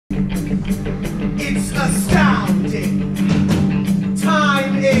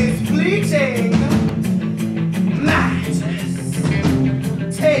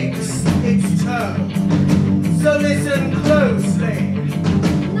know. So listen closely.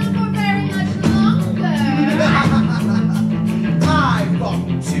 Not for very much longer. I've got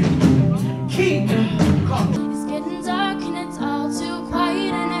to keep calm. It's getting dark and it's all too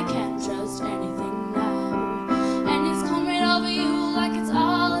quiet, and I can't trust anything now. And it's come right over you like it's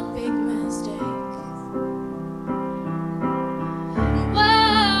all a big mistake. Whoa,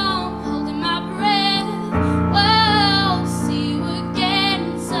 I'm holding my breath. Whoa, see you again.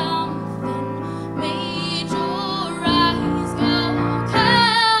 Something made your eyes go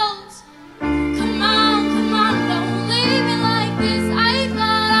cold. Come on, don't leave me like this. I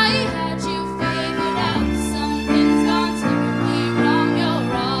thought I had you figured out. Something's gone terribly wrong. You're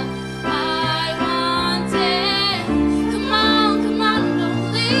all I wanted. Come on, don't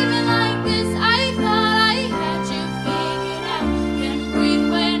leave me like this. I thought I had you figured out. Can't breathe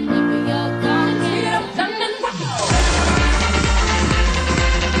whenever you're gone.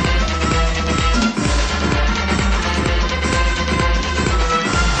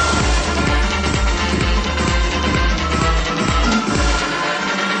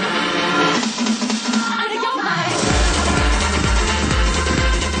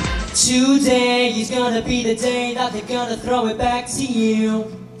 Today is gonna be the day that they're gonna throw it back to you.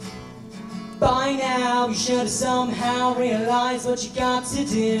 By now you should have somehow realized what you got to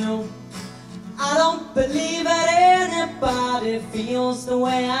do. I don't believe that anybody feels the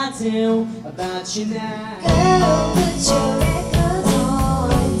way I do about you now. Girl, put your records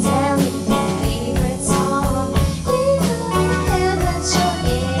on and tell me your favorite song. You know that you're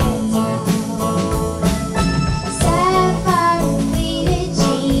in town. Sapphire faded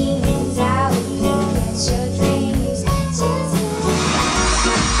jeans, out you get your dreams. Just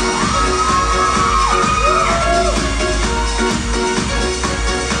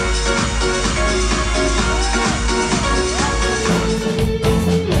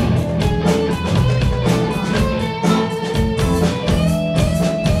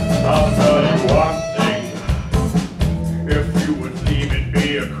I'll tell you one thing, if you would leave it be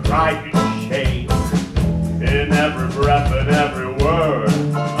a crying shame. In every breath and every word,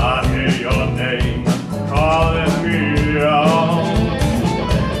 I hear your name calling me out.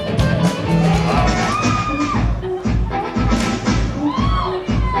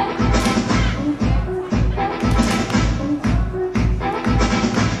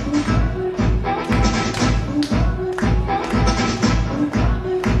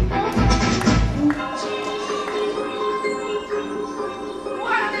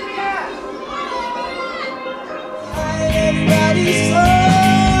 Everybody's told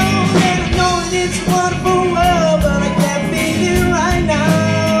and I know that it's a wonderful world, but I can't feel it right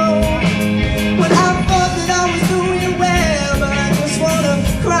now. When I thought that I was doing well, but I just wanna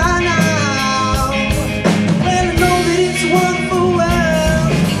cry now. Well, I know that it's a wonderful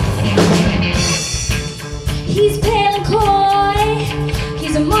world. he's pale and coy,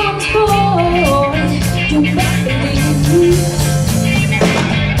 he's a mama's boy. You better believe me.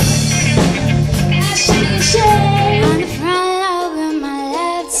 I shame on the front lobe of my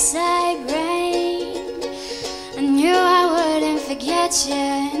left side brain. I knew I wouldn't forget you,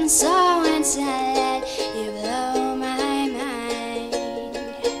 and so once I let you blow my mind.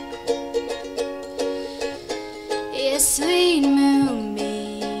 Your sweet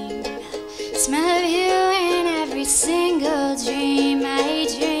moonbeam, smell of you in every single dream I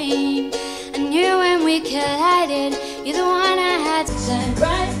dream. I knew when we collided, you're the one I had to shine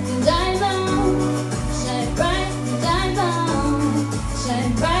bright and diamond, shine bright and diamond,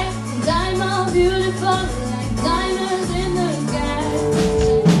 shine bright and diamond, beautiful like diamonds in the sky.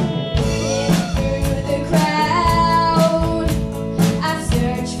 Through the crowd, I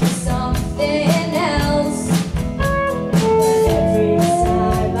search for something else, but every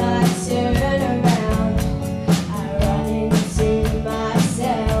time I turn around, I run into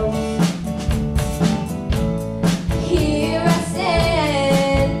myself. Here I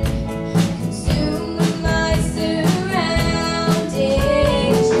stand, consumed with my surroundings.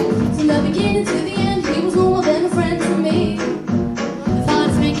 From the beginning to the end, he was more than a friend to me. The thought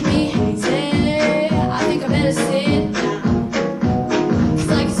is making me hazy. I think I better sit down. It's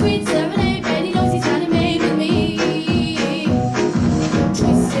like a sweet serenade, and he knows he's got it made with me.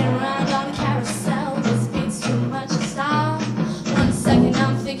 Twisting around on a carousel, this beats too much to stop. 1 second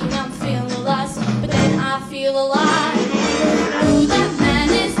I'm thinking I'm feeling lost, but then I feel alive. Ooh, that man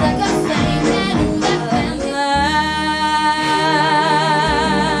is like a flame, and ooh, that man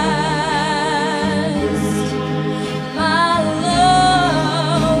is my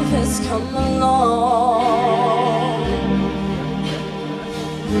love has come along.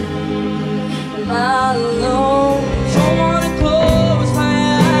 My love, Don't wanna close my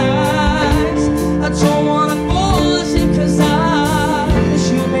eyes.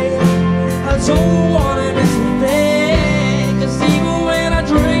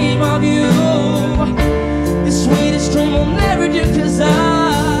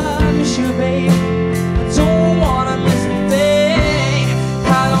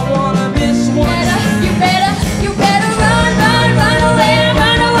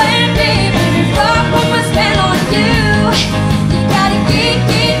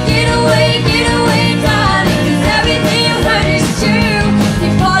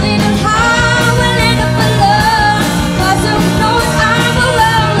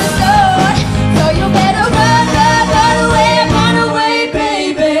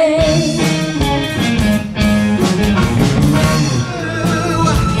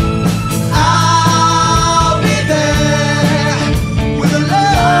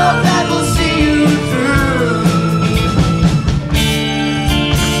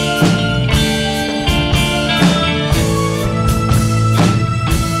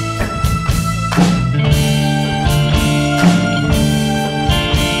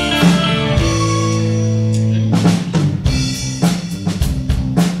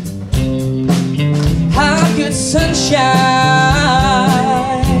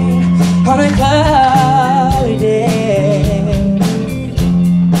 shine on a cloud.